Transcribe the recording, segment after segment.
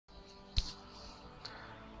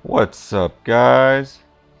What's up, guys?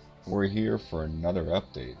 We're here for another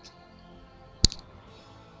update.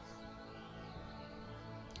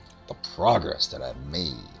 The progress that I've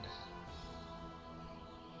made.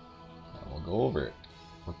 And we'll go over it.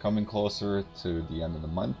 We're coming closer to the end of the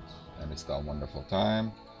month, and it's that wonderful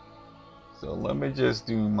time. So let me just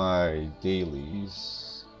do my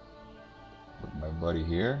dailies with my buddy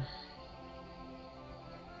here.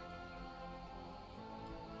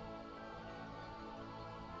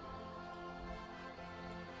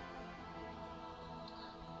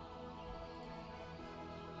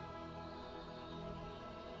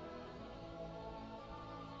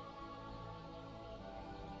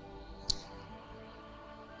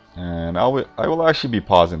 And I will actually be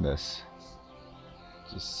pausing this,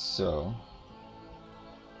 just so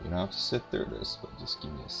you don't have to sit through this, but just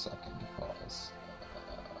give me a second to pause.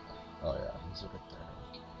 Oh yeah, he's right there.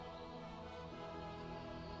 Okay.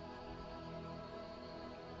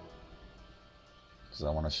 Because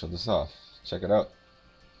I want to show this off. Check it out.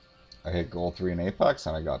 I hit gold 3 in Apex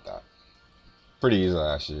and I got that. Pretty easy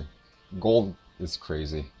actually. Gold is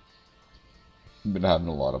crazy. I've been having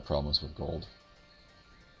a lot of problems with gold.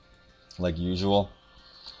 Like usual.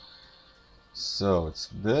 So it's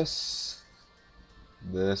this,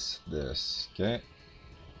 this. Okay.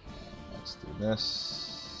 Let's do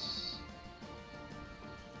this.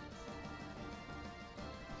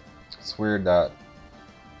 It's weird that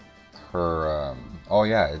her, oh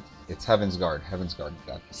yeah, it's Heaven's Guard. Heaven's Guard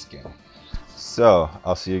got the skin. So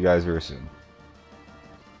I'll see you guys very soon.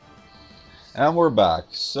 And we're back.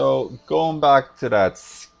 So going back to that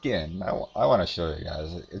skin, I want to show you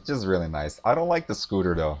guys. It's just really nice. I don't like the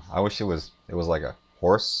scooter though. I wish it was like a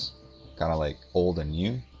horse, kind of like old and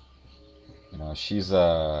new. You know, she's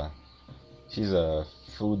a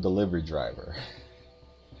food delivery driver.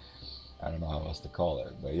 I don't know how else to call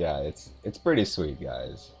it, but yeah, it's pretty sweet,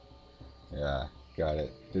 guys. Yeah, got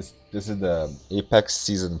it. This is the Apex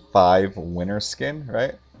Season 5 winner skin,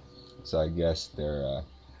 right? So I guess their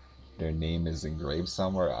name is engraved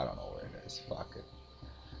somewhere. I don't know where it is. Fuck it.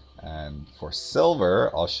 And for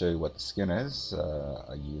silver, I'll show you what the skin is.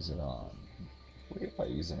 I use it on. What if I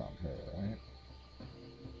use it on her, right?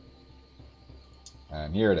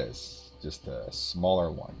 And here it is. Just a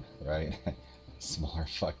smaller one, right? Smaller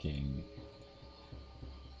fucking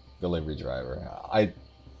delivery driver. I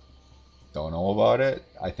don't know about it.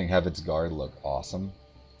 I think Heaven's Guard look awesome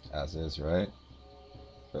as is, right?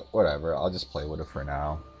 But whatever. I'll just play with it for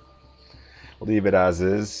now. Leave it as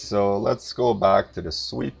is. So let's go back to the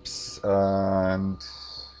sweeps and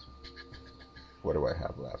what do I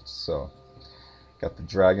have left? So got the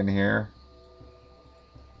dragon here.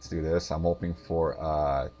 Let's do this. I'm hoping for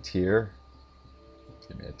a tier.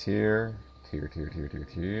 Give me a tier.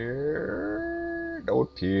 Tier. No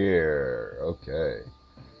tier. Okay.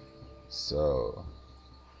 So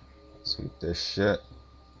sweep this shit.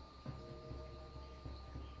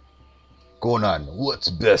 Conan, what's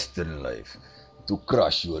best in life? To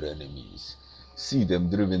crush your enemies, see them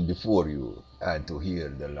driven before you, and to hear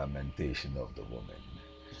the lamentation of the woman.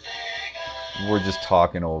 We're just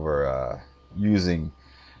talking over using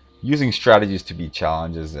strategies to beat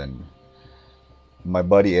challenges, and my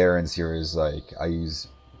buddy Aaron's here is like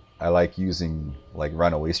I like using like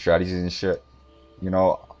runaway strategies and shit. You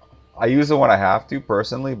know, I use it when I have to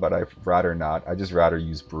personally, but I'd rather not. I just rather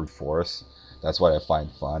use brute force. That's what I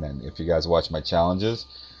find fun. And if you guys watch my challenges,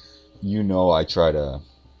 you know I try to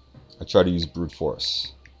use brute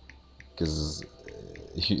force because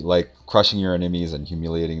like crushing your enemies and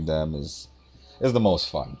humiliating them is the most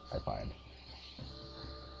fun I find.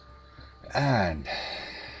 And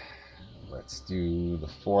let's do the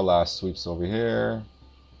 4 last sweeps over here.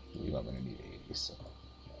 I believe I'm gonna need 80, so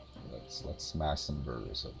let's smash some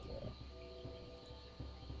burgers over there.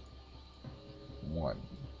 1,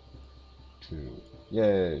 2,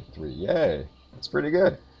 yay, 3, yay. That's pretty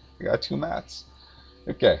good. I got 2 mats.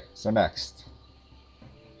 Okay, so next.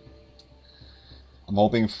 I'm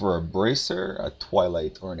hoping for a bracer, a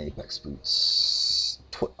twilight, or an apex boots.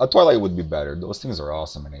 A twilight would be better. Those things are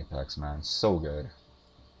awesome in Apex, man. So good.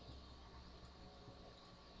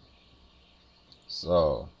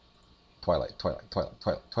 So, twilight.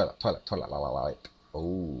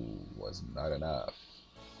 Oh, was not enough.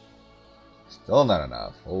 Still not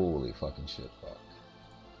enough. Holy fucking shit, fuck.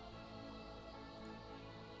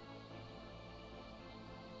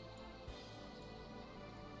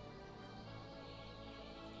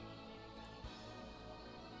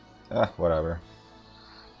 Whatever.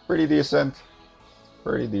 Pretty decent.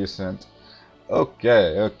 Pretty decent.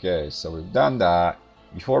 Okay, so we've done that.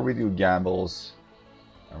 Before we do gambles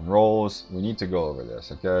and rolls, we need to go over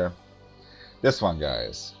this, okay? This one,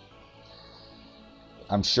 guys.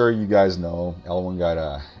 I'm sure you guys know Elwyn got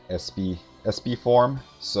a SP form.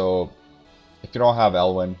 So if you don't have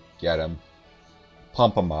Elwyn, get him.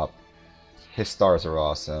 Pump him up. His stars are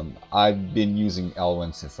awesome. I've been using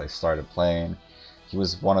Elwyn since I started playing. He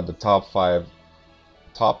was one of the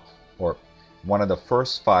one of the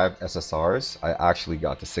first 5 SSRs. I actually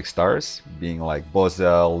got to 6 stars, being like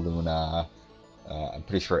Bozel, Luna, I'm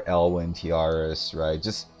pretty sure Elwyn, Tiaras, right?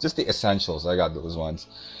 Just the essentials. I got those ones.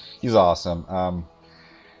 He's awesome.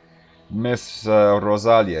 Miss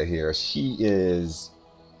Rosalia here, she is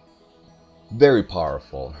very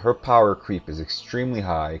powerful. Her power creep is extremely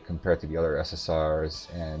high compared to the other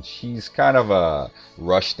SSRs, and she's kind of a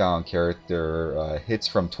rushdown character, hits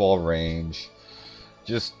from 12 range.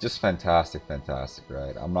 Just fantastic,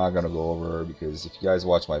 right? I'm not gonna go over her because if you guys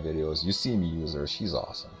watch my videos, you see me use her. She's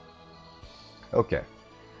awesome. Okay,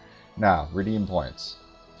 now redeem points.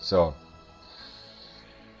 So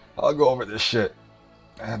I'll go over this shit.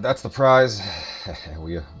 That's the prize.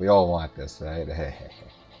 we all want this, right?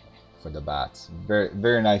 For the bats.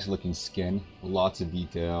 Very nice looking skin, lots of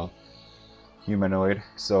detail, humanoid.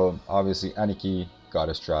 So obviously Aniki,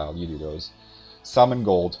 Goddess Trial, you do those. Summon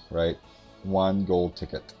gold, right? 1 gold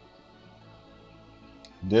ticket.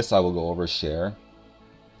 This I will go over. Share,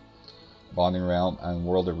 Bonding Realm, and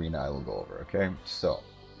World Arena I will go over. Okay, so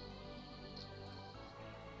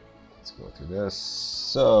let's go through this.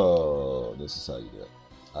 So this is how you do it.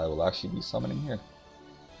 I will actually be summoning here.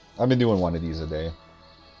 I've been doing 1 of these a day.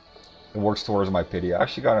 It works towards my pity. I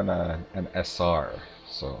actually got an SR,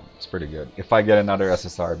 so it's pretty good. If I get another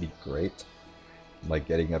SSR, it'd be great. Like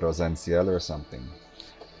getting a Rosenciel or something.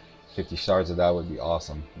 50 shards of that would be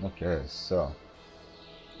awesome. Okay, so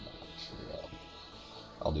actually,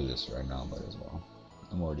 I'll do this right now, might as well.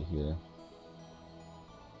 I'm already here.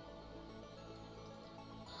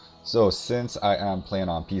 So since I am playing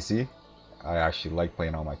on PC, I actually like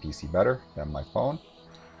playing on my PC better than my phone.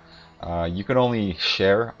 You can only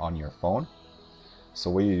share on your phone. So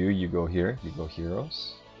what you do, you go here, you go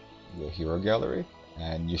Heroes, you go Hero Gallery,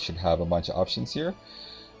 and you should have a bunch of options here.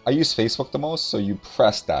 I use Facebook the most, so you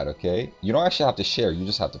press that, okay? You don't actually have to share, you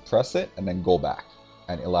just have to press it and then go back.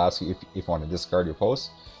 And it'll ask you if you want to discard your post,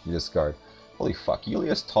 you discard. Holy fuck,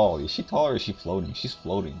 Yulia's tall. Is she tall or is she floating? She's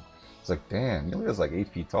floating. It's like, damn, Yulia's like 8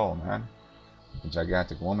 feet tall, man. A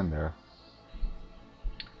gigantic woman there.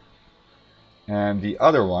 And the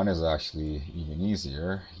other one is actually even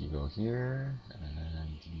easier. You go here, and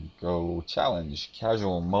you go challenge,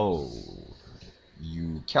 casual mode.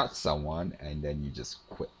 You catch someone, and then you just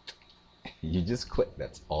quit. You just quit,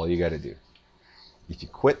 that's all you gotta do. If you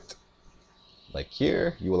quit, like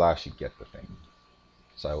here, you will actually get the thing.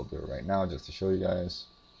 So I will do it right now just to show you guys.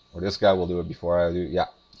 Or this guy will do it before I do. Yeah,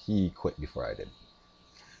 he quit before I did.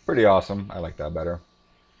 Pretty awesome, I like that better.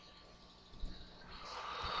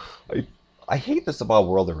 I hate this about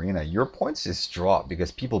World Arena. Your points just drop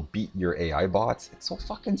because people beat your AI bots. It's so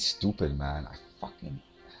fucking stupid, man.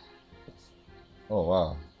 Oh,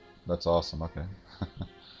 wow. That's awesome. Okay.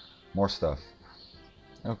 More stuff.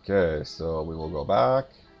 Okay, so we will go back.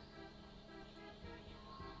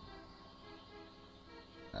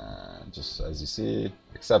 And just as you see,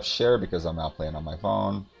 except share because I'm not playing on my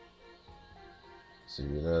phone. So you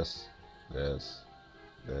do this, this.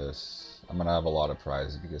 I'm gonna have a lot of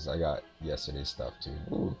prizes because I got yesterday's stuff too.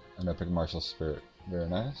 Ooh, an epic martial spirit. Very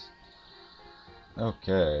nice.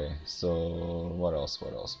 Okay, so what else?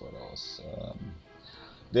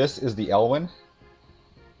 This is the Elwyn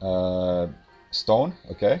stone,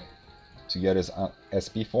 okay, to get his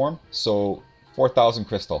SP form. So 4,000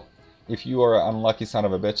 crystal. If you are an unlucky son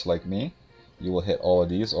of a bitch like me, you will hit all of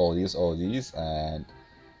these, and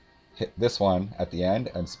hit this one at the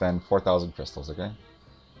end and spend 4,000 crystals, okay?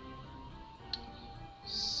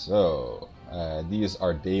 So, these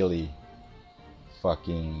are daily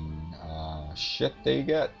fucking shit they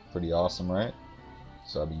get. Pretty awesome, right?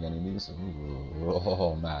 So I've been getting these. Ooh,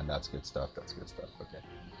 oh man, that's good stuff. Okay.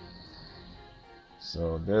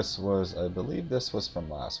 So this was, I believe this was from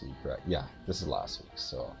last week, right? Yeah, this is last week.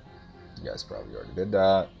 So you guys probably already did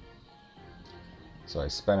that. So I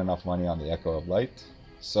spent enough money on the Echo of Light.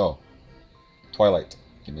 So, Twilight.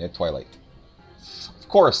 Give me a Twilight. Of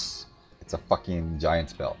course, it's a fucking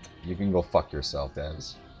Giant's Belt. You can go fuck yourself,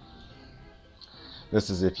 devs. This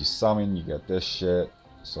is if you summon, you get this shit.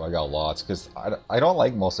 So I got lots, because I don't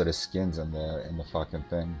like most of the skins in the fucking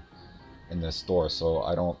thing, in the store. So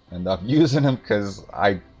I don't end up using them, because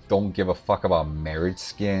I don't give a fuck about marriage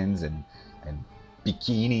skins and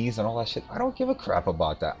bikinis and all that shit. I don't give a crap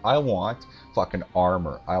about that. I want fucking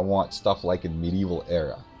armor. I want stuff like in medieval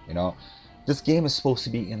era, you know? This game is supposed to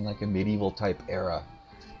be in like a medieval type era,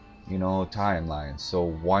 you know, timeline.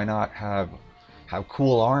 So why not have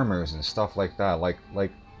cool armors and stuff like that? Like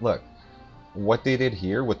look, what they did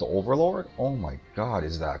here with the Overlord. Oh my God,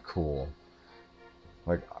 is that cool?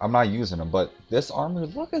 Like, I'm not using them, but this armor,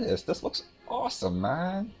 look at this. This looks awesome,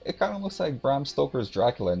 man. It kind of looks like Bram Stoker's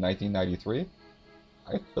Dracula in 1993.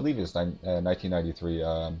 I believe it's 1993.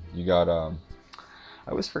 You got, I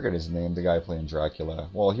always forget his name, the guy playing Dracula.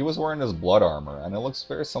 Well, he was wearing this blood armor, and it looks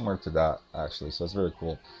very similar to that, actually, so it's very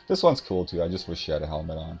cool. This one's cool, too. I just wish she had a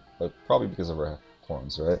helmet on, but probably because of her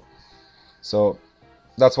horns, right? So,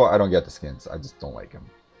 that's why I don't get the skins. I just don't like them.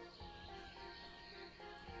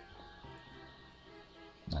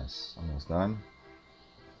 Nice, almost done.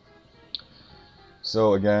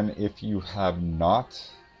 So again, if you have not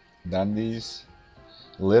done these,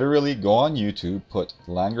 literally go on YouTube, put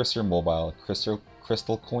Langrisser Mobile Crystal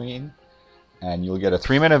Queen, and you'll get a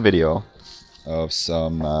 3-minute video of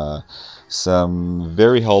some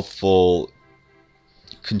very helpful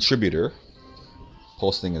contributor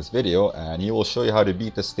posting his video, and he will show you how to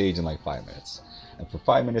beat the stage in like 5 minutes. And for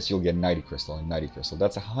 5 minutes, you'll get 90 crystal and 90 crystal.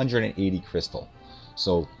 That's 180 crystal.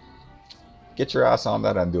 So get your ass on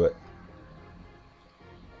that and do it.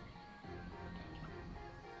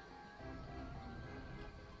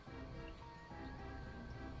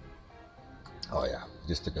 Oh yeah,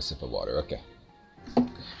 just took a sip of water. Okay.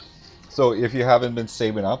 So if you haven't been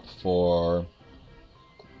saving up for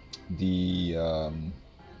the end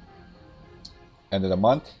of the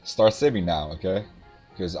month, start saving now, okay?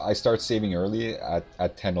 Because I start saving early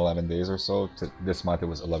at 10, 11 days or so. This month it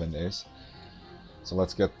was 11 days. So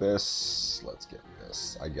let's get this. Let's get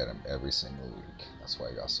this. I get them every single week. That's why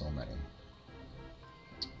I got so many.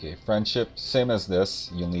 Okay, friendship, same as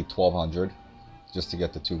this. You'll need 1,200 just to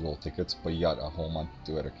get the 2 gold tickets, but you got a whole month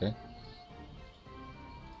to do it, okay?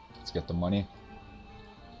 Let's get the money.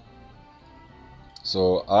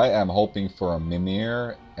 So I am hoping for a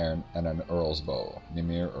Mimir and an Earl's bow.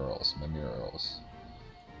 Mimir Earls.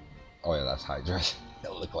 Oh yeah, that's Hydra.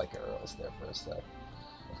 It looked like Earl's there for a sec.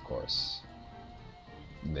 Of course.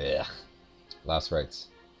 Blech. Last rites.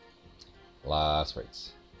 Last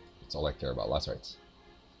rites. That's all I care about. Last rites.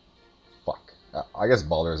 Fuck. I guess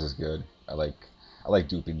Baldur's is good. I like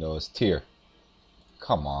duping those. Tier.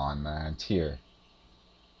 Come on, man. Tier.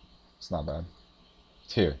 It's not bad.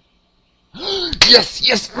 Tier. Yes!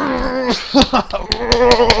 Yes!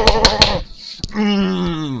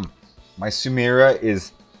 My Sumera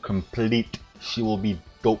is complete. She will be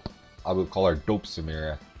dope. I would call her Dope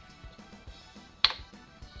Sumera.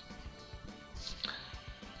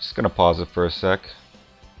 Just gonna pause it for a sec.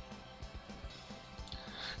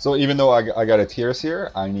 So even though I got a tiers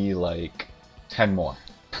here, I need like 10 more.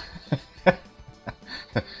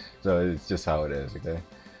 So it's just how it is, okay?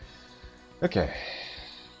 Okay.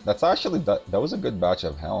 That's actually, that was a good batch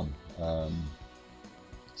of Helm.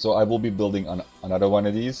 So I will be building another one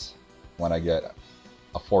of these. When I get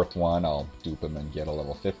a 4th one, I'll dupe him and get a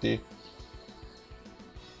level 50.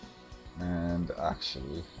 And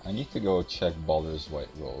actually, I need to go check Baldur's White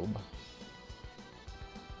Robe.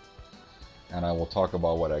 And I will talk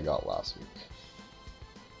about what I got last week.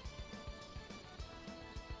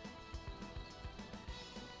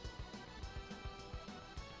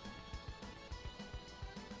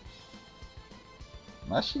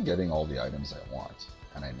 I'm actually getting all the items I want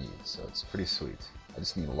and I need, so it's pretty sweet. I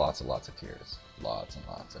just need lots and lots of tiers. Lots and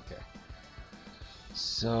lots, okay.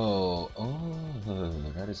 So, oh,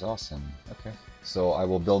 that is awesome. Okay, so I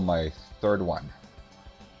will build my 3rd one.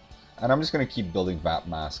 And I'm just going to keep building Vamp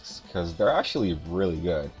Masks, because they're actually really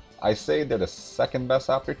good. I say they're the 2nd best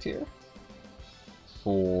after tier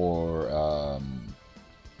for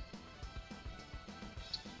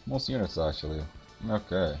most units, actually.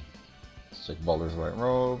 Okay. Let's check Baldur's White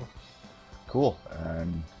Robe. Cool,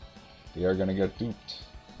 and they are gonna get duped.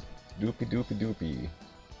 Doopy doopy doopy.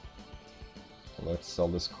 Let's sell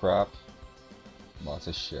this crap. Lots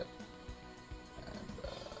of shit. And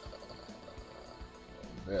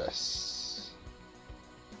this.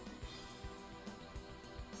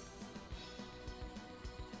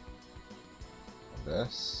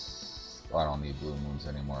 This. I don't need blue moons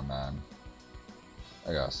anymore, man.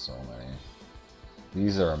 I got so many.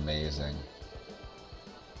 These are amazing.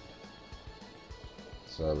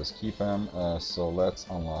 So let's keep them. So let's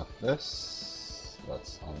unlock this.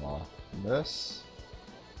 Let's unlock this.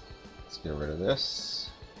 Let's get rid of this.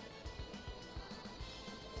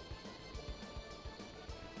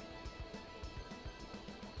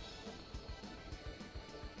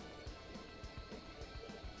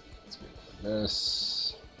 Let's get rid of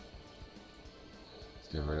this.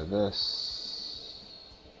 Let's get rid of this.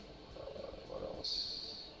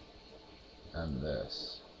 and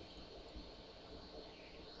this.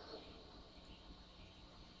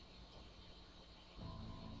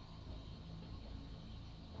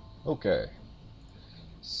 Okay,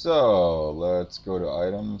 so let's go to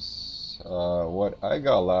items. What I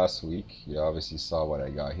got last week, you obviously saw what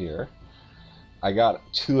I got here. I got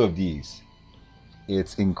two of these.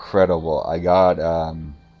 It's incredible. I got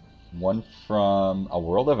one from a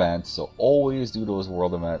world event, so always do those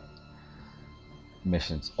world event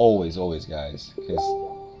missions. Always, always, guys, because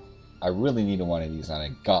I really needed one of these and I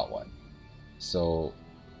got one. So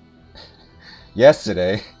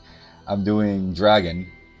yesterday, I'm doing Dragon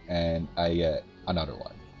and I get another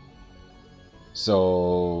one.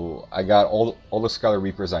 So I got all the Scarlet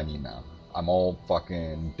Reapers I need now. I'm all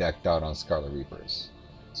fucking decked out on Scarlet Reapers.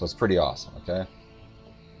 So it's pretty awesome, okay?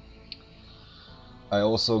 I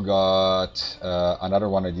also got another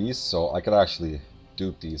one of these, so I could actually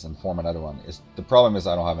dupe these and form another one. The problem is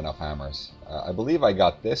I don't have enough hammers. I believe I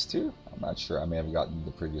got this too. I'm not sure. I may have gotten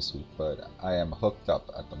the previous week, but I am hooked up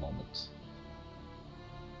at the moment.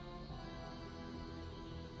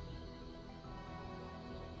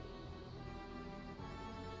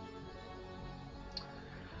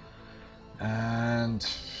 And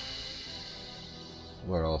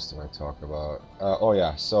what else do I talk about? Oh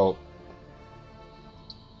yeah, so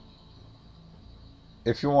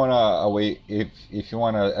if you wanna if you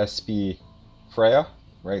wanna SP Freya,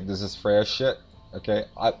 right? This is Freya shit. Okay,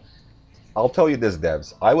 I'll tell you this,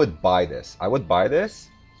 devs. I would buy this. I would buy this,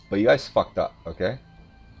 but you guys fucked up. Okay,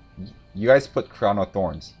 you guys put Crown of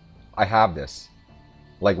Thorns. I have this.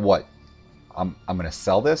 Like what? I'm gonna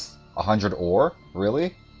sell this 100 ore?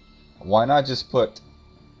 Really? Why not just put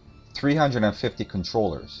 350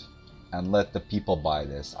 controllers and let the people buy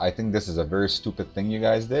this? I think this is a very stupid thing you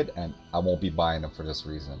guys did, and I won't be buying them for this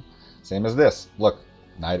reason. Same as this. Look,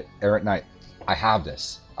 Errant Knight. I have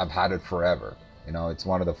this. I've had it forever. You know, it's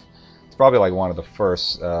probably like one of the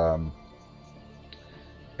first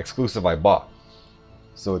exclusive I bought.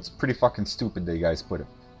 So it's pretty fucking stupid that you guys put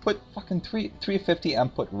fucking 350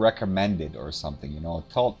 and put recommended or something. You know,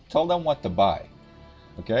 tell them what to buy.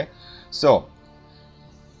 Okay, so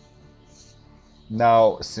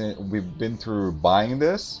now since we've been through buying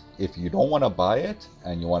this, if you don't want to buy it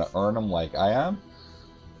and you want to earn them like I am,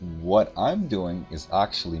 what I'm doing is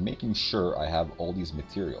actually making sure I have all these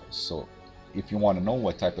materials. So if you want to know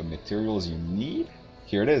what type of materials you need,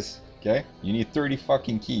 here it is. Okay, you need 30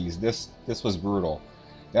 fucking keys. This was brutal.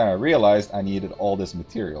 Then I realized I needed all this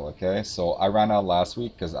material. Okay, so I ran out last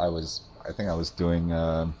week because I think I was doing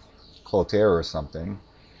Clotaire or something.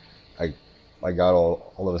 I got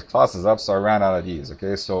all of his classes up, so I ran out of these.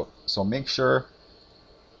 Okay, so make sure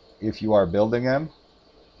if you are building them,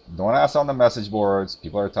 don't ask on the message boards.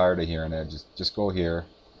 People are tired of hearing it. Just go here.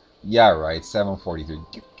 Yeah, right.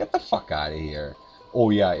 743. Get the fuck out of here.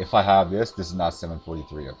 Oh yeah, if I have this is not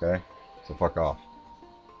 743. Okay, so fuck off.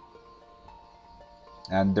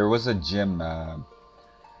 And there was a gym. Where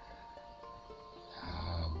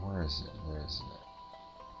is it? Where is it?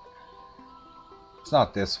 It's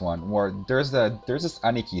not this one. Where there's this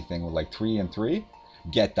Aniki thing with like 3 and 3.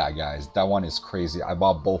 Get that, guys. That one is crazy. I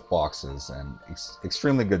bought both boxes and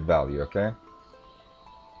extremely good value. Okay.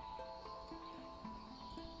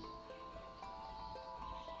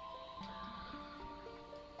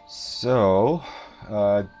 So,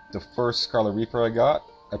 the first Scarlet Reaper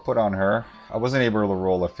I put on her. I wasn't able to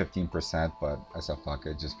roll a 15%, but I said fuck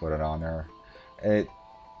it, just put it on her. It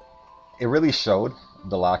really showed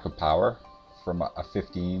the lack of power from a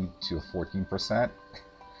 15 to a 14%.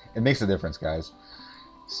 It makes a difference, guys.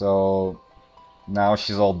 So now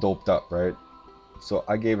she's all doped up, right? So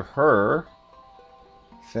I gave her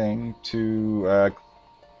thing to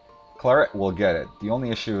Claret will get it. The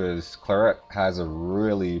only issue is Claret has a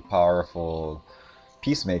really powerful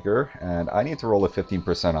Peacemaker, and I need to roll a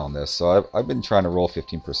 15% on this. So I've been trying to roll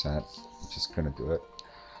 15%, just couldn't do it.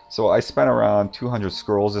 So I spent around 200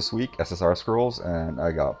 scrolls this week, SSR scrolls, and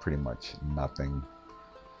I got pretty much nothing.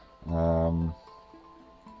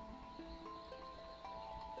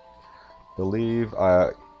 Believe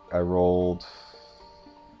I rolled.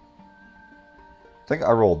 I think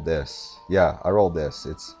I rolled this. Yeah, I rolled this.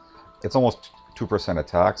 It's almost 2%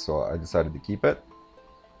 attack, so I decided to keep it.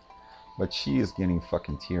 But she is getting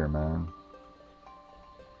fucking tier, man.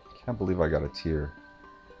 Can't believe I got a tier.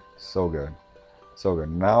 So good. So good.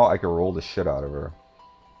 Now I can roll the shit out of her.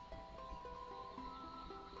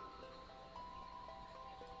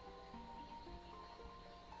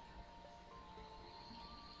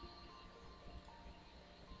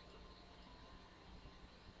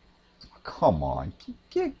 Come on.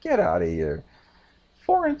 Get out of here.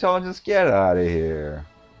 4 intelligence, get out of here.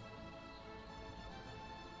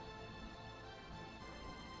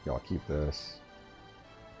 Yeah, I'll keep this.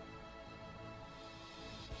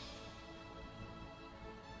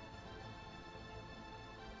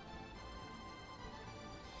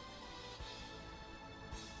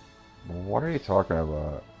 What are you talking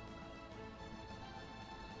about?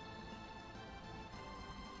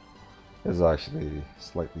 This is actually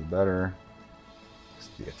slightly better. It's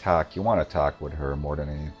the attack. You want to attack with her more than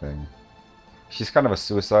anything. She's kind of a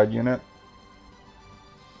suicide unit.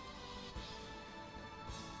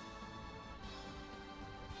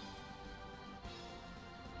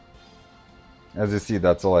 As you see,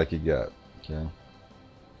 that's all I could get. Okay.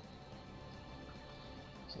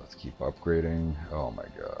 So let's keep upgrading. Oh my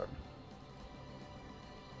god.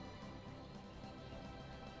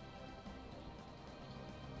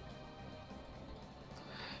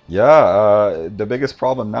 Yeah, the biggest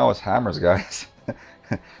problem now is hammers, guys.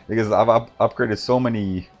 Because I've upgraded so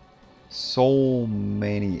many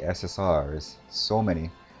SSRs, so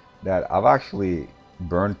many, that I've actually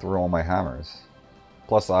burned through all my hammers.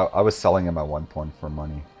 Plus, I was selling them at one point for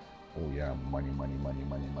money. Oh yeah, money, money, money,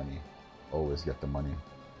 money, money. Always get the money.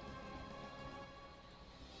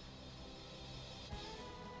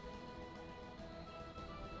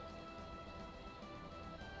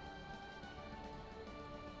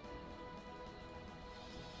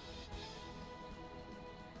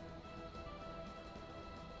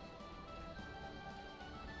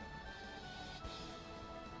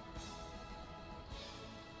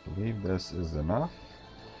 Believe this is enough.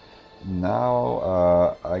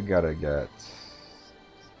 Now, I gotta get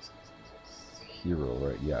hero,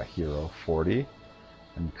 right? Yeah, hero 40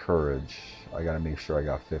 and courage. I gotta make sure I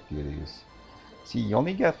got 50 of these. See, you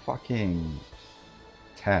only get fucking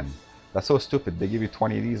 10. That's so stupid. They give you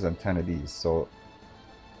 20 of these and 10 of these, so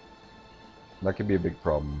that could be a big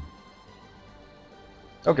problem.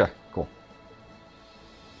 Okay, cool.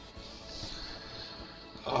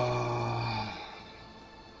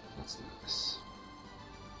 Let's do this.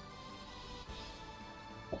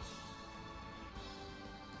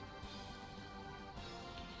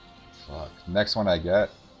 Fuck. Next one I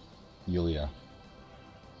get, Yulia.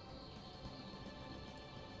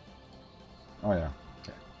 Oh yeah.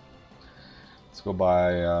 Okay. Let's go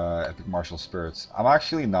buy Epic Martial Spirits. I'm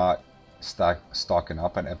actually not stocking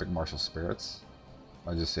up on Epic Martial Spirits.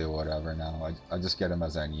 I just say whatever now. I just get them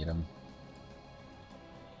as I need them.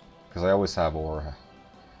 Because I always have aura.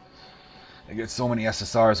 I get so many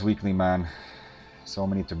SSRs weekly, man. So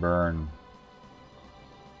many to burn.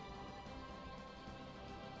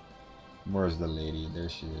 Where's the lady? There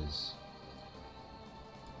she is.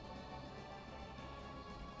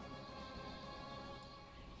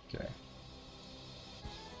 Okay.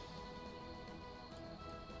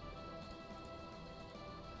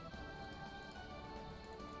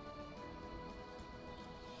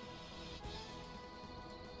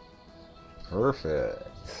 Perfect.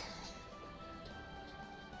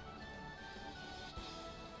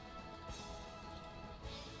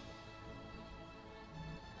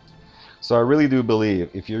 So I really do believe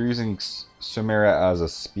if you're using Sumeria as a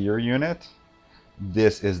spear unit,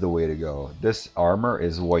 this is the way to go. This armor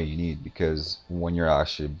is what you need because when you're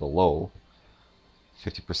actually below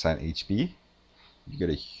 50% HP, you get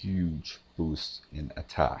a huge boost in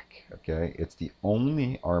attack. Okay, it's the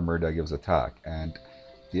only armor that gives attack, and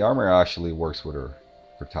the armor actually works with her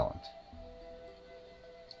talent.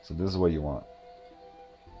 So this is what you want.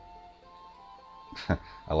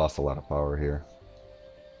 I lost a lot of power here.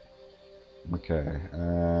 Okay,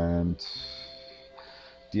 and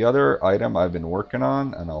the other item I've been working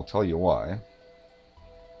on, and I'll tell you why.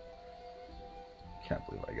 Can't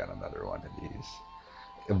believe I got another one of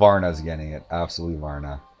these. Varna's getting it. Absolutely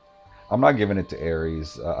Varna. I'm not giving it to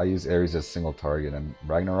Ares. I use Ares as single target, and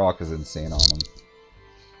Ragnarok is insane on him.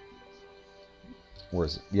 Where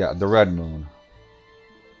is it? Yeah, the Red Moon.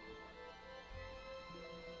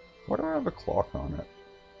 Why do I have a clock on it?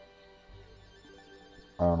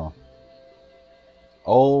 I don't know.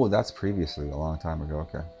 Oh, that's previously, a long time ago.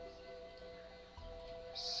 Okay.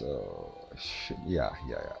 So, yeah.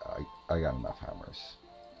 I got enough hammers.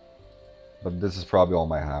 But this is probably all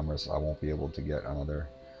my hammers. I won't be able to get another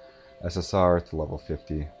SSR to level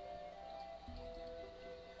 50.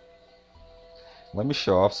 Let me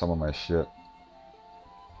show off some of my shit.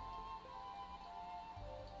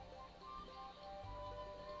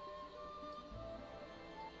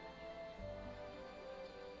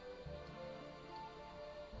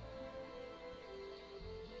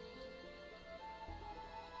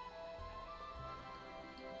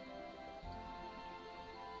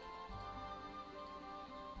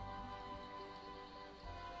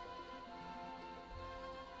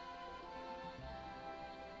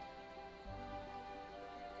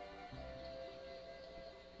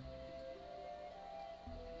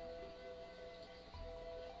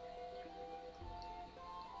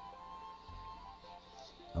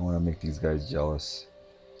 want to make these guys jealous.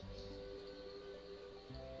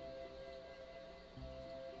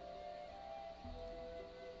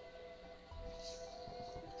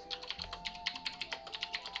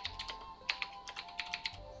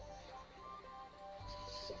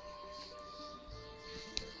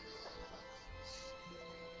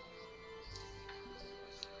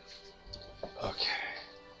 Okay.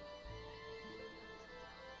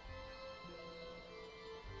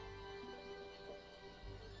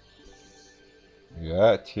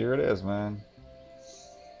 Yeah, here it is, man.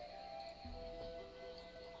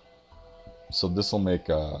 So this will make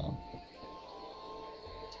level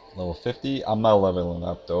 50. I'm not leveling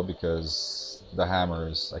up though because the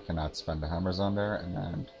hammers, I cannot spend the hammers on there. And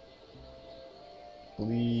then I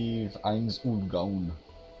believe Eins und Gaun.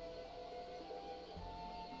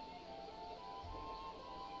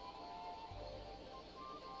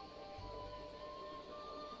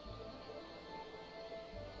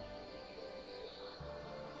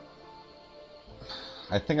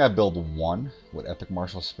 I think I build one with Epic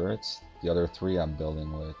Martial Spirits. The other three I'm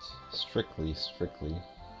building with strictly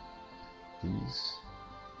these.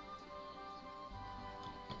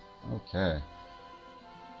 Okay.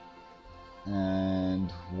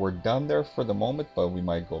 And we're done there for the moment, but we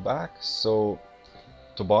might go back. So,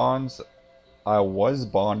 to bonds, I was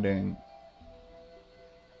bonding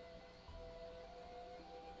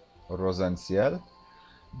Rosenciel,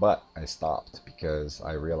 but I stopped because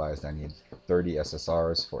I realized I need 30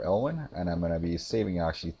 SSRs for Elwyn, and I'm going to be saving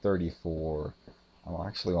actually 30 for... I'm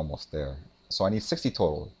actually almost there. So I need 60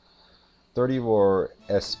 total. 30 for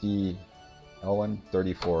SP Elwyn,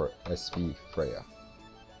 30 for SP Freya.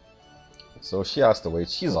 So she has to wait.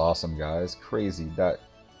 She's awesome, guys. Crazy. That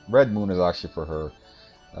Red Moon is actually for her.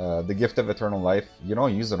 The Gift of Eternal Life, you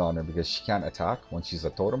don't use it on her because she can't attack when she's a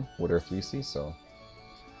totem with her 3C, so...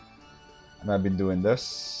 And I've been doing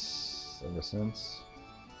this ever since.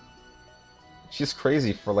 She's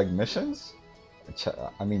crazy for like missions.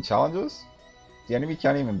 I mean challenges. The enemy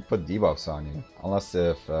can't even put debuffs on you unless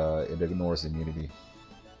if it ignores immunity.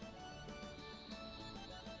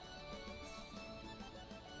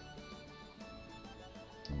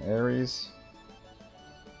 And Ares.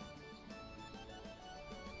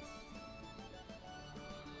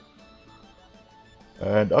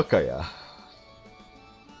 And Akaya.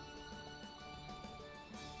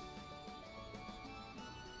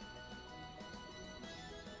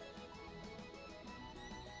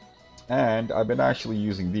 And I've been actually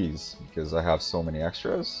using these because I have so many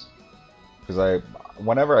extras. Because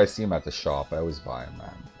whenever I see them at the shop, I always buy them,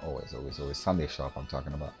 man. Always. Sunday shop I'm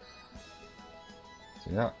talking about.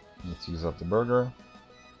 So yeah, let's use up the burger.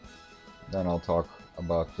 Then I'll talk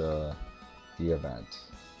about the event.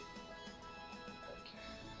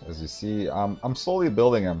 As you see, I'm slowly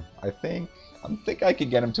building him. I think I could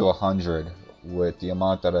get him to 100 with the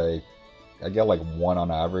amount that I get like 1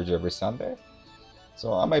 on average every Sunday.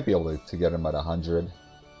 So I might be able to get him at 100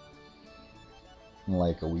 in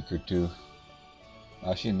like a week or 2.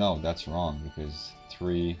 Actually, no, that's wrong because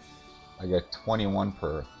 3, I get 21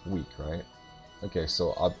 per week, right? Okay,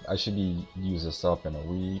 so I should be use this up in a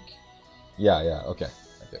week. Yeah, okay.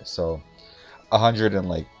 So 100 in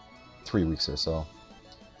like 3 weeks or so.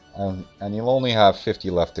 And you'll only have 50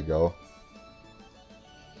 left to go.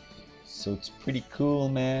 So it's pretty cool,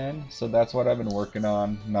 man. So that's what I've been working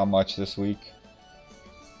on. Not much this week.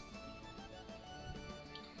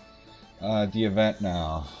 The event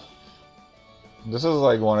now. This is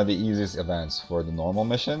like one of the easiest events for the normal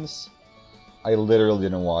missions. I literally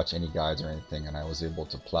didn't watch any guides or anything and I was able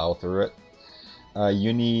to plow through it.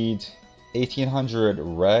 You need 1800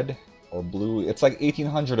 red or blue. It's like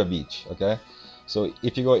 1800 of each, okay? So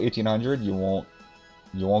if you go 1800, you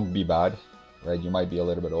won't be bad, right? You might be a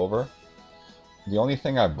little bit over. The only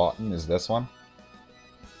thing I've bought is this one.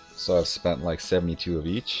 So I've spent like 72 of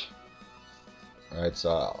each. Alright,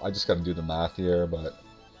 so I just gotta do the math here, but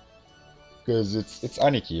because it's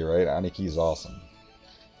Aniki, right? Aniki is awesome.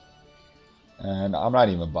 And I'm not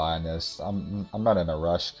even buying this. I'm not in a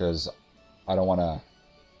rush because I don't want to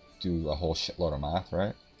do a whole shitload of math,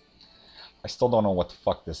 right? I still don't know what the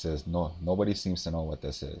fuck this is. No, nobody seems to know what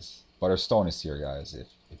this is. But our stone is here, guys,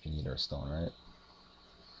 if you need our stone, right?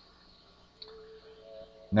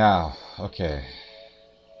 Now, okay.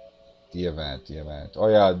 The event. Oh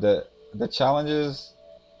yeah, the challenges,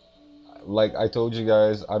 like I told you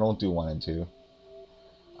guys, I don't do 1 and 2.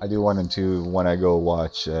 I do 1 and 2 when I go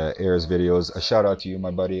watch Air's videos. A shout out to you,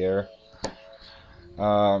 my buddy Air.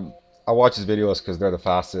 I watch his videos because they're the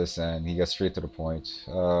fastest and he gets straight to the point.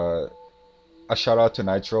 A shout out to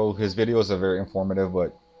Nitro. His videos are very informative,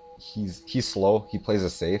 but he's slow. He plays it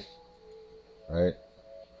safe, right?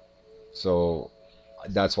 So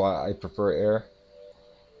that's why I prefer air.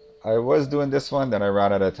 I was doing this one, then I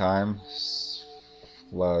ran out of time.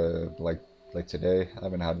 Like like today, I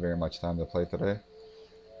haven't had very much time to play today.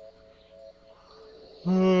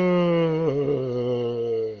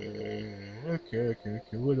 Okay.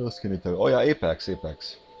 What else can I tell you? Oh yeah, Apex.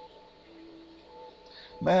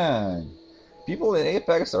 Man, people in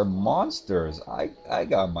Apex are monsters. I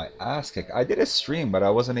got my ass kicked. I did a stream, but I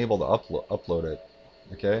wasn't able to upload it.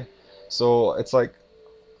 Okay, so it's like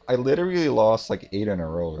I literally lost like 8 in a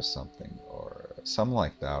row or something, or something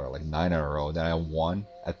like that, or like 9 in a row. Then I won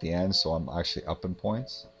at the end, so I'm actually up in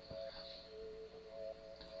points.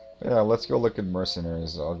 But yeah, let's go look at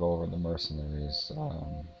mercenaries. I'll go over the mercenaries.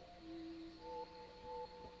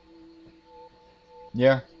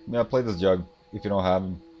 Yeah, play this Jug if you don't have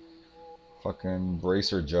him. Fucking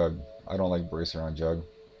Bracer Jug. I don't like Bracer on Jug.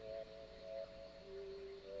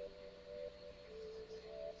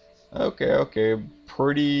 Okay.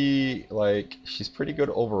 Pretty, like, she's pretty good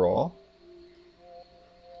overall.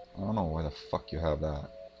 I don't know why the fuck you have that.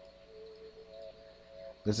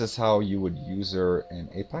 This is how you would use her in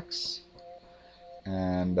Apex.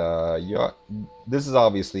 And, yeah, this is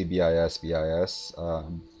obviously BIS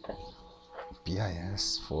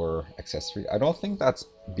for accessory. I don't think that's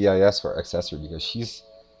BIS for accessory because she's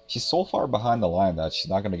so far behind the line that she's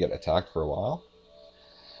not going to get attacked for a while.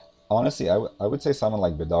 Honestly, I would say someone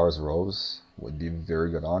like Bidar's Rose would be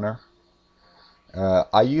very good on her.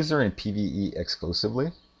 I use her in PvE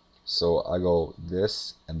exclusively. So I go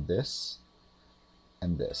this and this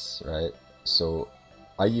and this, right? So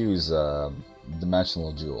I use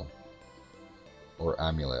Dimensional Jewel or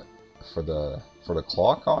Amulet for the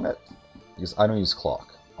clock on it because I don't use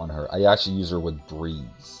clock on her. I actually use her with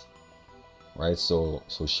Breeze, right? So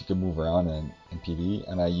she can move around in PvE,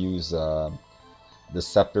 and I use the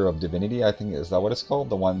Scepter of Divinity. I think is that what it's called?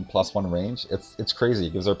 The one +1 range. It's crazy.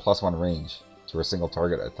 It gives her +1 range to her single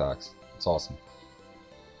target attacks. It's awesome.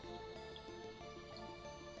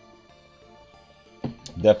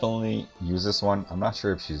 Definitely use this one. I'm not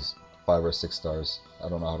sure if she's 5 or 6 stars. I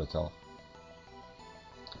don't know how to tell.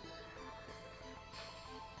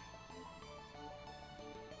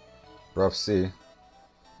 Rough C.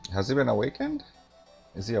 Has he been awakened?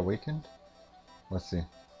 Is he awakened? Let's see.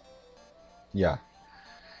 Yeah,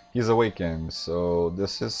 he's awakened. So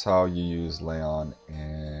this is how you use Leon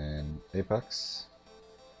in Apex.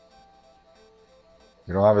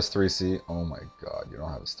 You don't have his 3C. Oh my god, you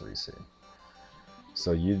don't have his 3C.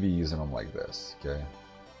 So you'd be using him like this, okay?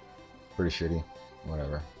 Pretty shitty.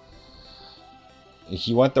 Whatever.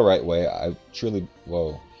 He went the right way. I truly...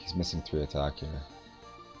 Whoa, he's missing 3 attack here.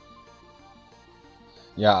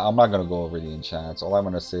 Yeah, I'm not gonna go over the enchants. All I'm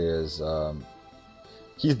gonna say is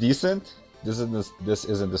he's decent. This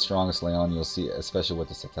isn't the strongest Leon you'll see, especially with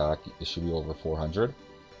this attack. It should be over 400.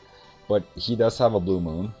 But he does have a blue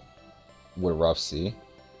moon with Rough C,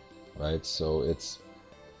 right? So it's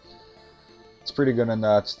pretty good in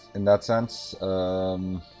that sense.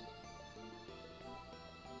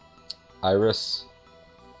 Iris,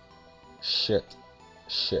 shit.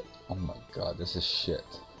 Oh my god, this is shit.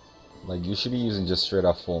 Like, you should be using just straight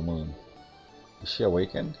up full moon. Is she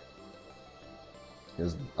awakened?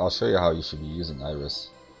 Because I'll show you how you should be using Iris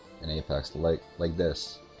in Apex, like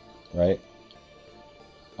this, right?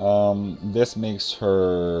 This makes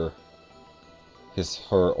her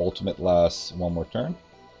her ultimate last one more turn,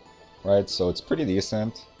 right? So it's pretty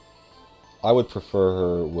decent. I would prefer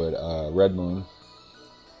her with Red Moon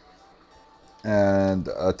and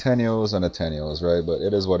Atenios and Atenios, right? But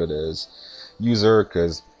it is what it is. Use her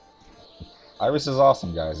because Iris is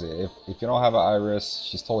awesome, guys. If you don't have an Iris,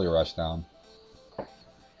 she's totally rushed down.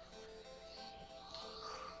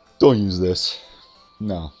 Don't use this.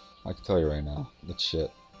 No, I can tell you right now. It's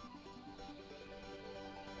shit.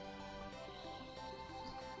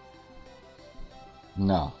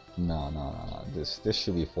 No. This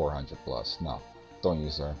should be 400 plus. No, don't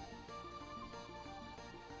use her.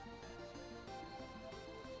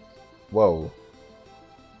 Whoa.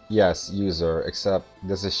 Yes, use her. Except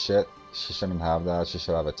this is shit. She shouldn't have that. She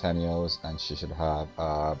should have a Tenios, and she should have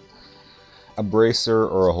a Bracer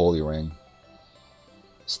or a Holy Ring.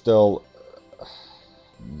 Still,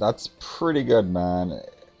 that's pretty good, man.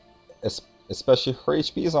 Especially her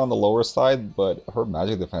HP is on the lower side, but her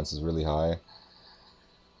magic defense is really high.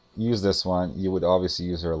 Use this one. You would obviously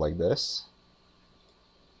use her like this.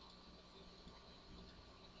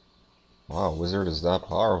 Wow, Wizard is that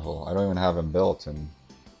powerful. I don't even have him built, and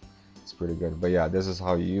it's pretty good. But yeah, this is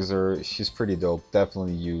how you use her. She's pretty dope.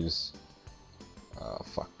 Definitely use...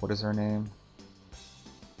 fuck, what is her name?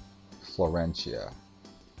 Florentia.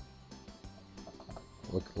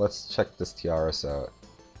 Look, let's check this Tiaras out.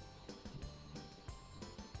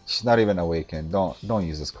 She's not even awakened. Don't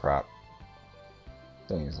use this crap.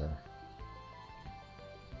 Don't use her.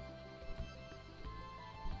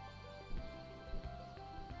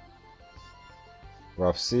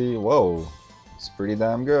 Rough Sea, whoa. It's pretty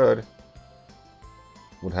damn good.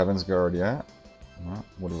 Would Heaven's Guard, yeah?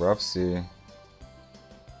 Would Rough Sea.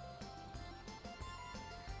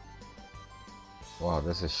 Wow,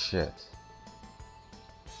 this is shit.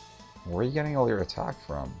 Where are you getting all your attack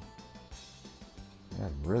from? You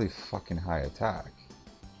have really fucking high attack.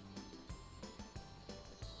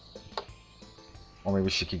 Or maybe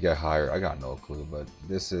she could get higher. I got no clue, but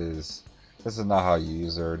this is not how you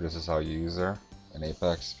use her. This is how you use her in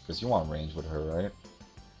Apex, because you want range with her, right?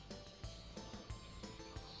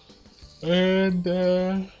 And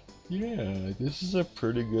yeah, this is a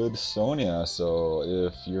pretty good Sonya. So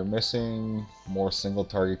if you're missing more single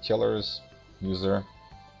target killers, use her.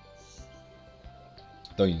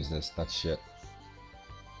 Don't use this. That's shit.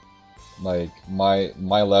 Like my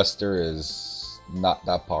Lester is not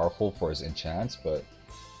that powerful for his enchants, but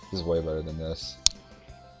this is way better than this.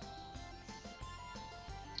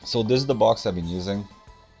 So this is the box I've been using.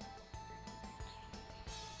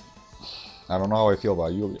 I don't know how I feel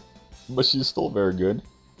about Yulia, but she's still very good.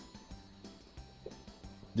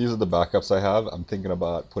 These are the backups I have. I'm thinking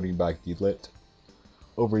about putting back Deedlit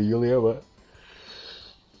over Yulia, but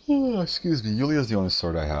excuse me, Yulia's the only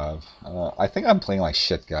sword I have. I think I'm playing like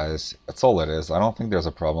shit, guys. That's all it is. I don't think there's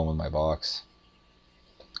a problem with my box.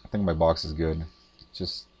 I think my box is good.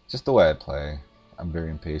 Just the way I play. I'm very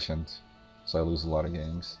impatient, so I lose a lot of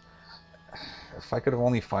games. If I could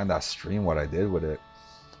only find that stream, what I did with it.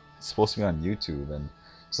 It's supposed to be on YouTube, and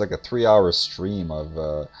it's like a 3-hour stream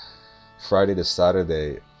of Friday to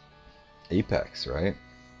Saturday Apex, right?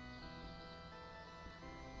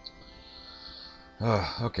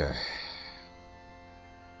 Okay.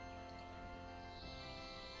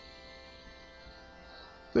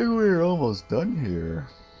 I think we're almost done here.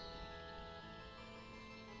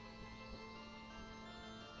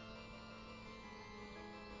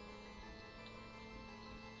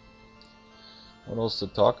 What else to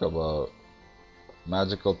talk about?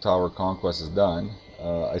 Magical Tower Conquest is done.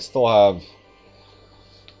 I still have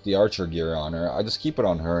the Archer gear on her. I just keep it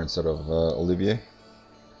on her instead of Olivier,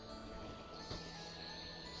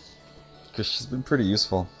 because she's been pretty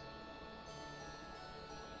useful.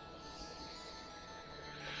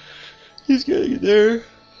 He's getting there.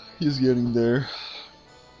 He's getting there.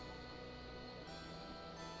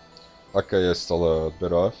 Akaya is still a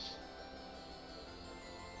bit off.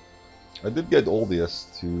 I did get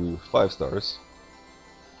Oldius to 5 stars.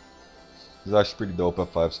 He's actually pretty dope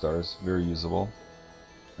at 5 stars. Very usable.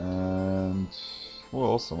 And what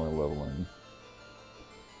else am I leveling?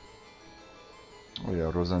 Oh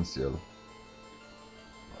yeah, Rosenciel.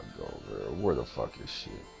 I'll go over. Where the fuck is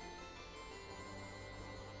she?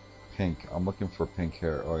 Pink. I'm looking for pink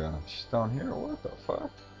hair. Oh yeah, she's down here. What the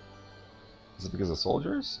fuck? Is it because of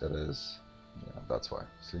soldiers? It is. Yeah, that's why.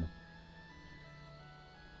 See?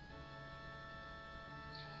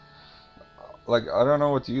 Like, I don't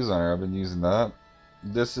know what to use on her. I've been using that.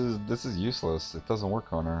 This is useless. It doesn't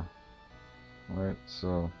work on her. Right,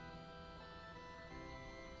 so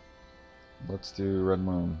let's do Red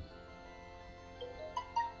Moon.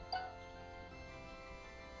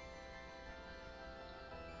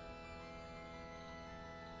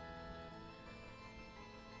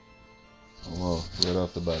 Well, right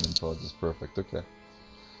off the bat, intelligence is perfect. Okay,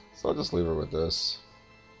 so I'll just leave her with this.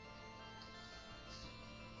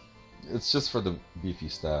 It's just for the beefy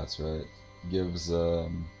stats, right? Gives how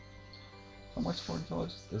much more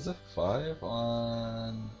intelligence? Is it 5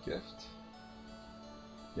 on gift?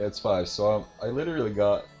 Yeah, it's 5. So I literally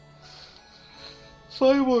got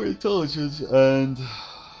 5 more intelligence and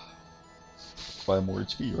 5 more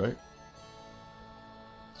HP, right?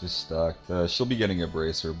 Just stacked. She'll be getting a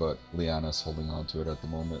bracer, but Liana's holding on to it at the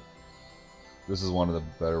moment. This is one of the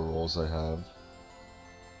better roles I have.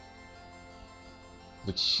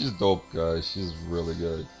 But she's dope, guys. She's really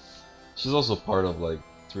good. She's also part of like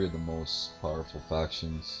 3 of the most powerful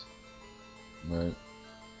factions, right?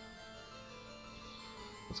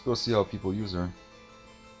 Let's go see how people use her.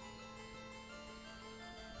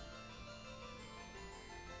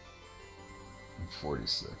 I'm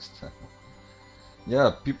 46.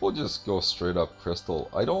 Yeah, people just go straight up Crystal.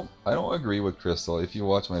 I don't agree with Crystal. If you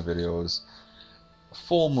watch my videos,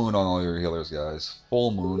 full moon on all your healers, guys.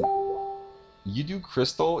 Full moon. You do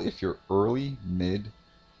Crystal if you're early, mid,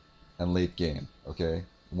 and late game, okay?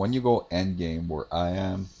 When you go end game, where I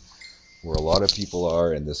am, where a lot of people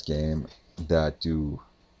are in this game that do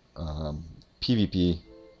PvP,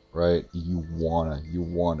 right? You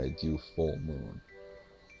wanna do full moon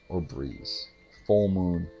or breeze. Full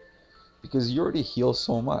moon, because you already heal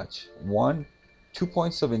so much. 2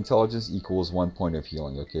 points of intelligence equals 1 point of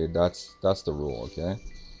healing. Okay, that's the rule. Okay.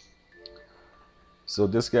 So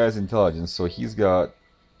this guy's intelligence, so he's got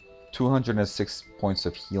 206 points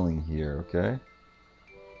of healing here. Okay.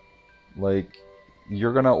 Like,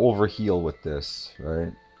 you're gonna overheal with this,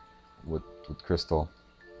 right? With Crystal.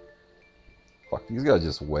 Fuck, these guys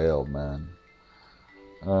just wailed, man.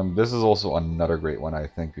 This is also another great one, I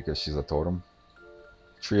think, because she's a totem.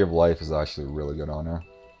 Tree of Life is actually really good on her.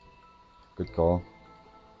 Good call.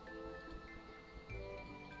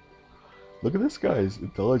 Look at this guy's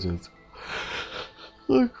intelligence.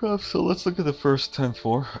 Oh crap, so let's look at the first 10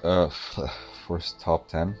 first top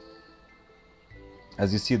 10.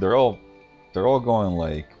 As you see, they're all going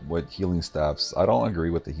like with healing staffs. I don't agree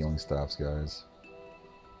with the healing staffs, guys.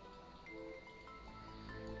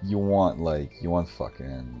 You want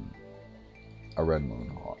fucking a red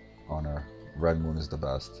moon on her. Red moon is the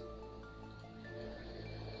best.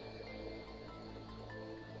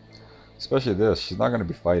 Especially this, she's not gonna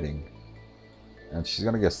be fighting. And she's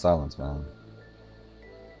gonna get silenced, man.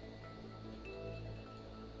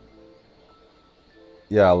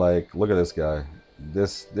 Yeah, like, look at this guy.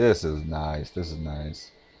 This is nice. This is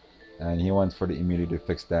nice. And he went for the immunity to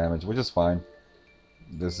fixed damage, which is fine.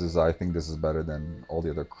 I think this is better than all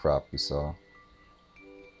the other crap we saw.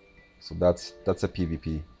 So that's a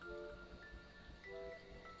PvP.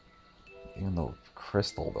 Even though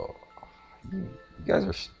Crystal though, you guys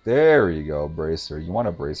are there. You go, Bracer. You want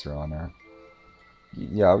a Bracer on there?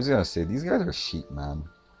 Yeah, I was gonna say these guys are sheep, man.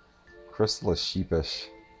 Crystal is sheepish.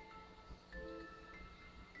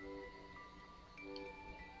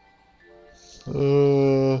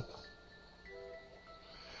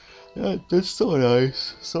 Yeah, that's so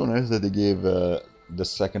nice. So nice that they gave the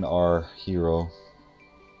second R hero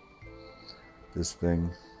this thing,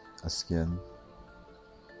 a skin.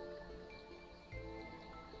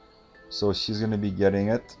 So she's gonna be getting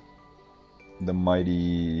it. The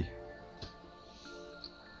mighty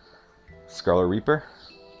Scarlet Reaper,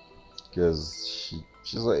 because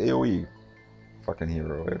she's an AoE fucking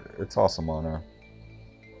hero. It's awesome on her.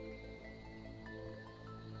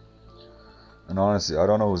 And honestly, I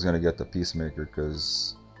don't know who's gonna get the Peacemaker,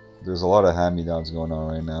 because there's a lot of hand-me-downs going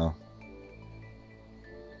on right now.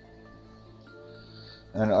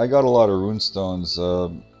 And I got a lot of runestones.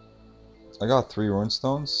 I got 3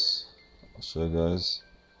 runestones. I'll show you guys.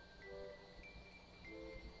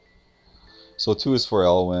 So 2 is for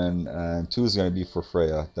Elwyn, and 2 is going to be for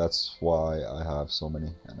Freya. That's why I have so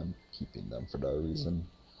many, and I'm keeping them for that reason.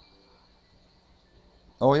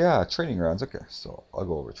 Oh yeah, training grounds. Okay, so I'll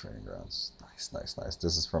go over training grounds. Nice, nice, nice.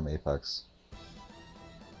 This is from Apex.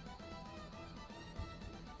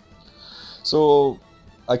 So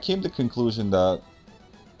I came to the conclusion that,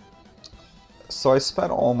 so I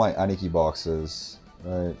spent all my Aniki boxes,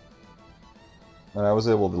 right? And I was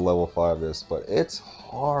able to level 5 this, but it's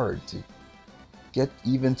hard to get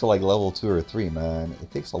even to like level 2 or 3, man.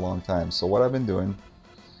 It takes a long time. So what I've been doing,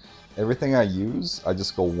 everything I use, I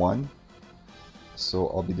just go 1. So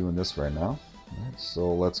I'll be doing this right now. Right,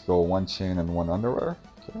 so let's go 1 chain and 1 underwear.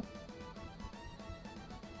 Okay.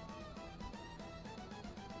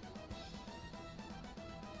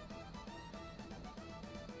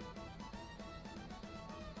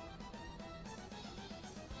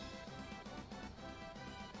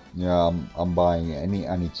 Yeah, I'm buying any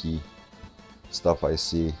Aniki stuff I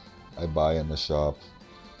see. I buy in the shop.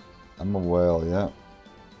 I'm a whale, yeah.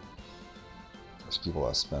 There's people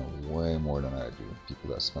that spend way more than I do. People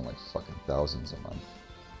that spend like fucking thousands a month.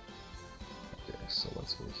 Okay, so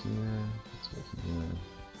let's go here. Let's go here.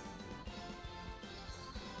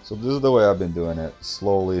 So this is the way I've been doing it.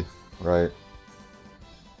 Slowly, right?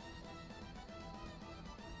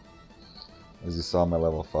 As you saw my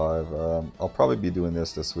level 5. I'll probably be doing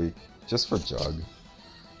this week. Just for Jug.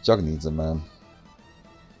 Jug needs it, man.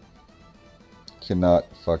 Cannot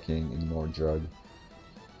fucking ignore Jug.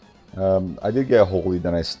 I did get Holy,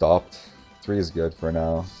 then I stopped. 3 is good for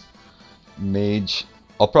now. Mage,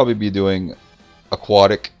 I'll probably be doing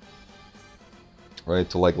Aquatic, right,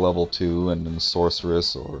 to like level 2, and then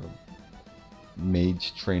Sorceress or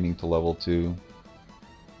Mage training to level 2.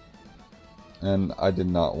 And I did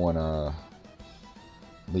not want to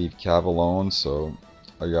leave Cav alone, so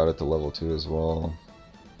I got it to level 2 as well.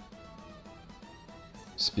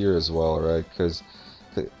 Spear as well, right? Because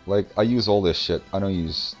like I use all this shit. I don't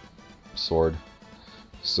use sword.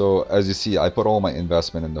 So as you see, I put all my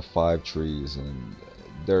investment in the 5 trees, and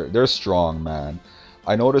they're strong, man.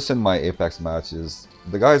 I notice in my Apex matches,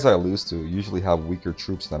 the guys I lose to usually have weaker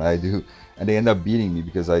troops than I do, and they end up beating me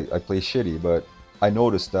because I play shitty, but I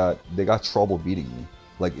noticed that they got trouble beating me.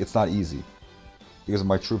 Like, it's not easy, because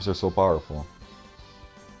my troops are so powerful.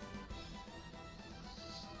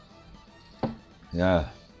 Yeah.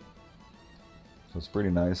 So it's pretty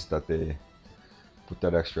nice that they put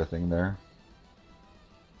that extra thing there.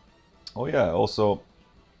 Oh yeah, also,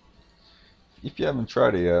 if you haven't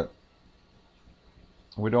tried it yet,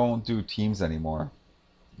 we don't do teams anymore,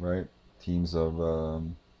 right? Teams of, oh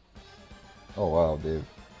wow, they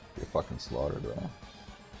fucking slaughtered that.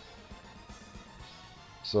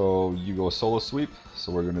 So you go solo sweep,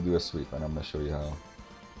 so we're gonna do a sweep, and I'm gonna show you how.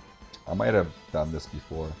 I might have done this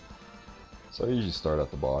before. So I usually start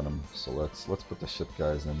at the bottom, so let's put the ship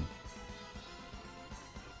guys in.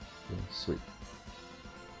 Okay, sweep.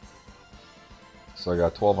 So I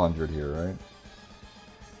got 1200 here, right?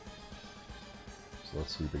 So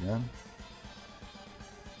let's sweep again.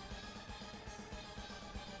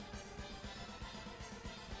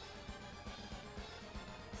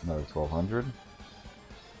 Another 1200.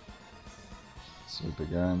 Sweep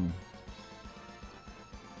again.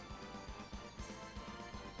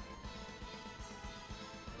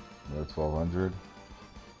 Another 1200. And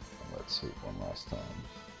let's sweep one last time.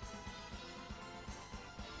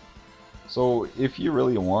 So if you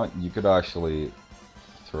really want, you could actually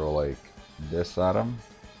throw like this at him.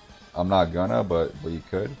 I'm not gonna, but you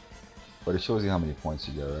could. But it shows you how many points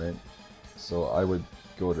you get, right? So I would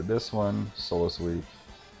go to this one, solo sweep.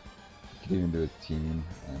 You could even do a team,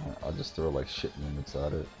 and I'll just throw like shit units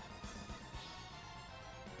at it.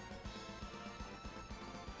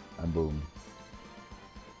 And boom.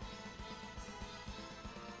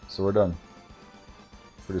 So we're done.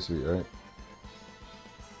 Pretty sweet, right?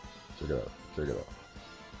 Check it out. Check it out.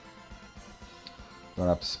 Don't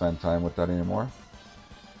have to spend time with that anymore.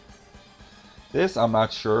 This, I'm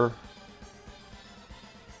not sure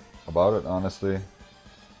about it, honestly.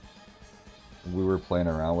 We were playing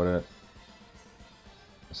around with it.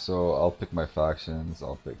 So I'll pick my factions.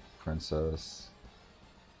 I'll pick Princess.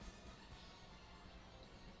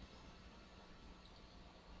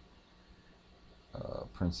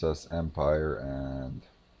 Princess, Empire, and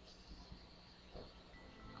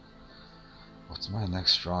what's my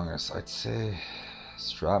next strongest? I'd say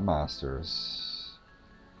Stratmasters.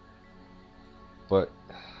 But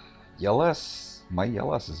Yeles, my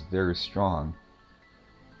Yeles is very strong.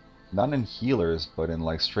 Not in healers, but in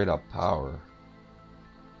like straight up power.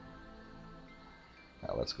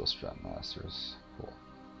 Yeah, let's go Stratmasters. Cool.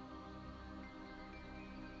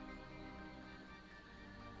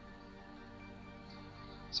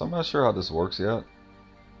 So I'm not sure how this works yet.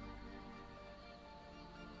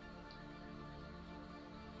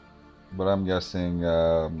 But I'm guessing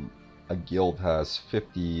a guild has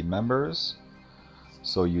 50 members.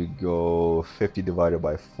 So you'd go 50 divided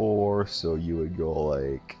by 4, so you would go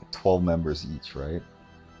like 12 members each, right?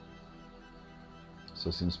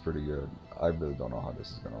 So it seems pretty good. I really don't know how this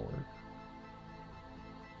is gonna work.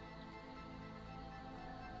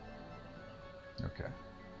 Okay.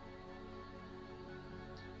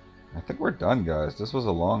 I think we're done, guys. This was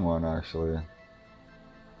a long one, actually. Are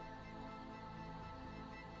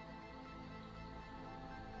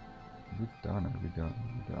we done? Are we done?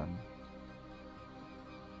 Are we done?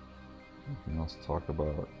 Anything else to talk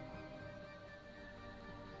about?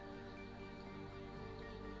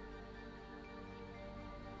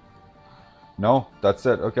 No, that's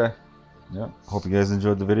it. Okay. Yep. Hope you guys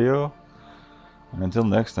enjoyed the video. And until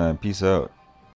next time, peace out.